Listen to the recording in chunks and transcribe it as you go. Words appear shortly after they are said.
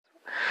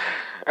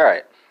All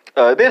right.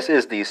 This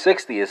is the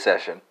 60th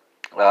session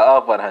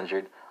of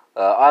 100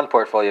 on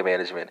portfolio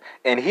management.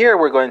 And here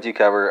we're going to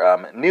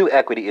cover new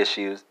equity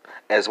issues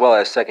as well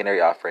as secondary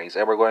offerings.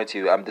 And we're going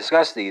to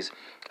discuss these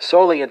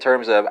solely in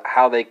terms of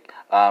how they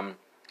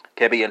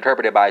can be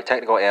interpreted by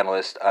technical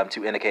analysts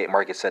to indicate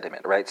market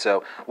sentiment, right?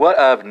 So what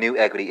of new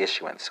equity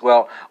issuance?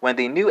 Well, when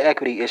the new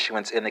equity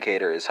issuance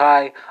indicator is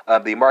high,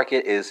 the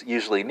market is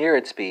usually near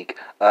its peak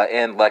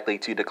and likely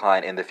to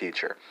decline in the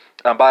future.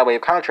 By way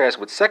of contrast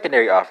with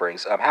secondary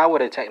offerings, how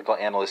would a technical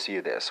analyst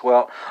view this?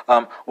 Well,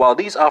 while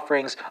these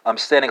offerings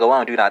standing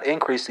alone do not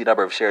increase the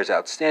number of shares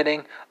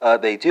outstanding,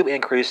 they do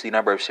increase the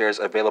number of shares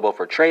available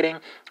for trading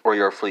or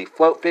your free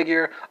float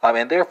figure,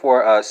 and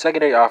therefore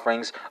secondary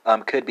offerings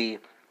could be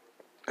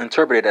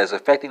interpreted as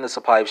affecting the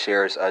supply of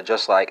shares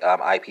just like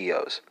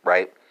IPOs,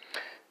 right?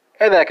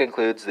 And that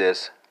concludes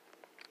this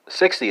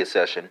 60th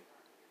session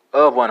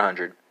of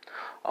 100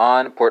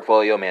 on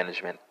portfolio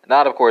management,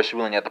 not of course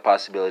ruling out the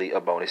possibility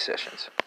of bonus sessions.